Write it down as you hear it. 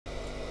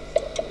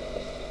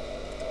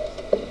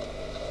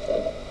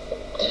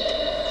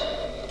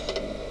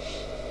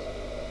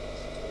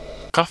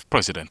CAF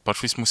President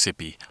Patrice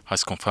Motsepe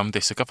has confirmed the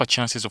CECAFA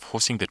chances of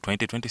hosting the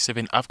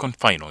 2027 AFCON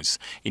finals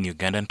in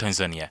Uganda and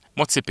Tanzania.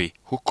 Motsepe,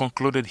 who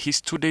concluded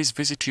his 2 days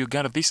visit to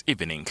Uganda this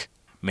evening,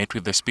 met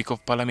with the Speaker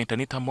of Parliament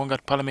Anita Among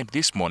at Parliament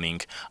this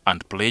morning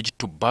and pledged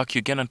to back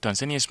Uganda and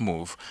Tanzania's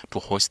move to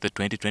host the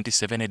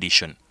 2027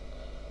 edition.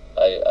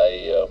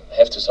 I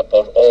have to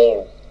support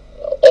all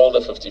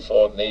the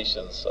 54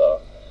 nations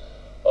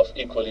of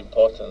equal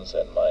importance,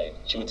 and my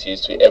duty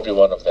is to every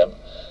one of them.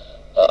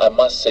 I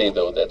must say,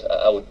 though, that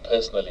I would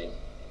personally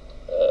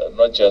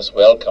not just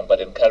welcome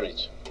but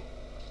encourage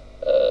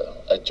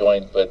a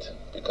joint bid,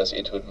 because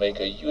it would make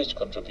a huge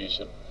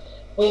contribution.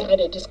 We had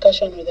a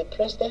discussion with the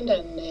President,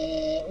 and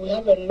we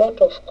have a lot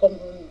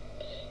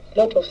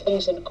of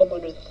things in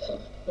common with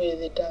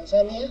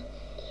Tanzania.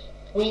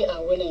 We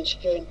are willing to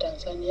join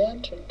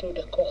Tanzania to do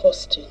the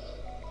co-hosting,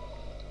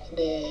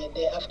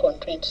 the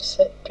AFCON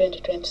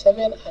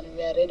 2027, and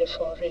we are ready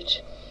for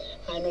it.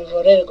 And we've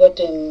already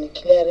gotten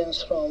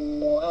clearance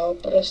from our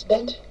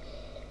President,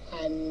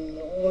 and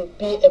we'll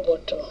be able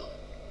to.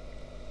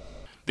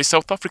 The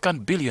South African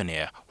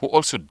billionaire, who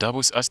also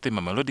doubles as the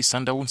Mamelodi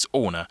Sundowns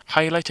owner,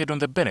 highlighted on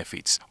the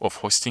benefits of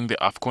hosting the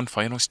AFCON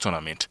finals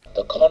tournament.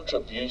 The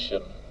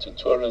contribution to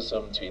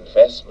tourism, to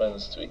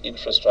investments, to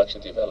infrastructure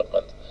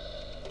development.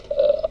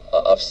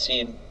 I've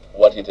seen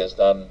what it has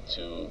done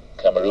to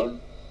Cameroon,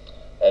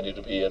 and it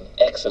will be an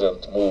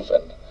excellent move,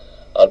 and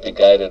I'll be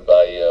guided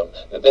by,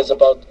 there's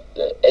about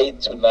 8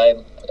 to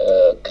 9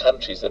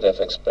 countries that have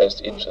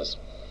expressed interest.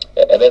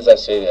 And as I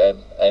say,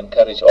 I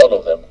encourage all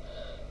of them.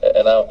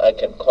 And I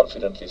can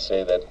confidently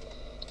say that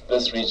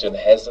this region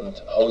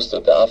hasn't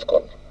hosted the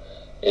AFCON.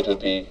 It would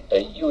be a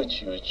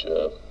huge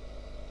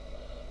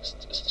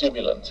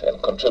stimulant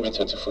and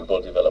contributor to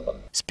football development.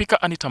 Speaker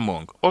Anita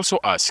Among also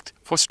asked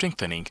for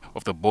strengthening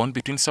of the bond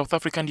between South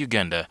Africa and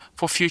Uganda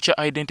for future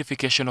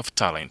identification of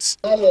talents.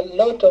 There's a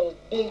lot of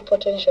big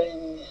potential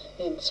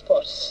in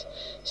sports,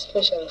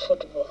 especially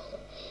football.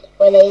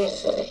 When I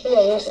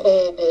hear you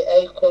say the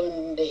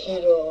icon, the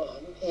hero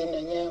in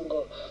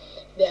Onyango,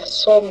 there are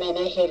so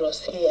many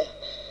heroes here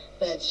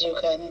that you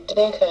can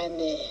take and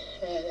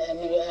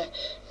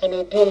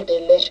we build a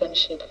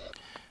relationship.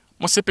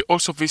 Motsepe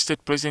also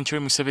visited President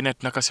Museveni at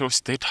Nakasero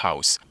State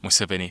House.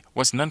 Museveni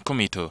was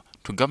non-committal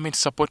to government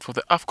support for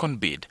the AFCON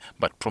bid,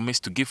 but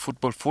promised to give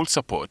football full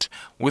support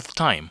with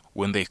time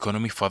when the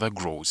economy further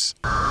grows.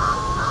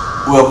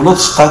 We have not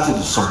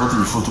started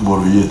supporting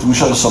football yet. We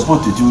shall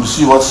support it. You will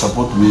see what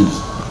support means.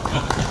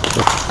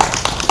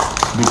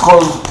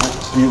 Because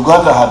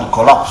Uganda had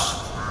collapsed.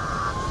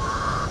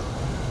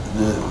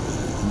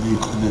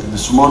 The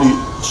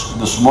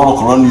small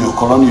colonial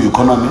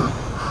economy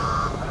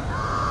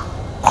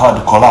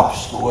had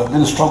collapsed. We have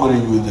been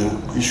struggling with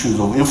the issues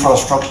of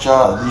infrastructure,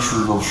 the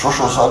issues of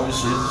social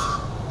services.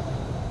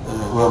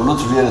 We have not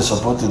really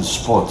supported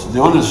sport. The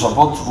only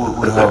support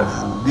we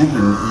have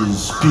given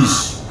is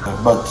peace.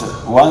 But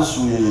once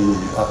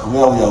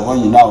where we are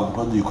going now,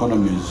 because the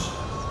economy is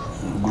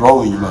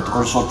growing but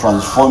also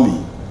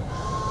transforming,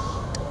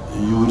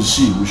 you will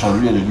see we shall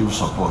really give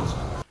support.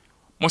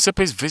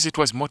 Motsepe's visit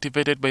was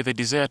motivated by the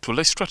desire to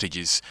lay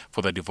strategies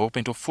for the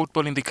development of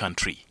football in the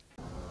country.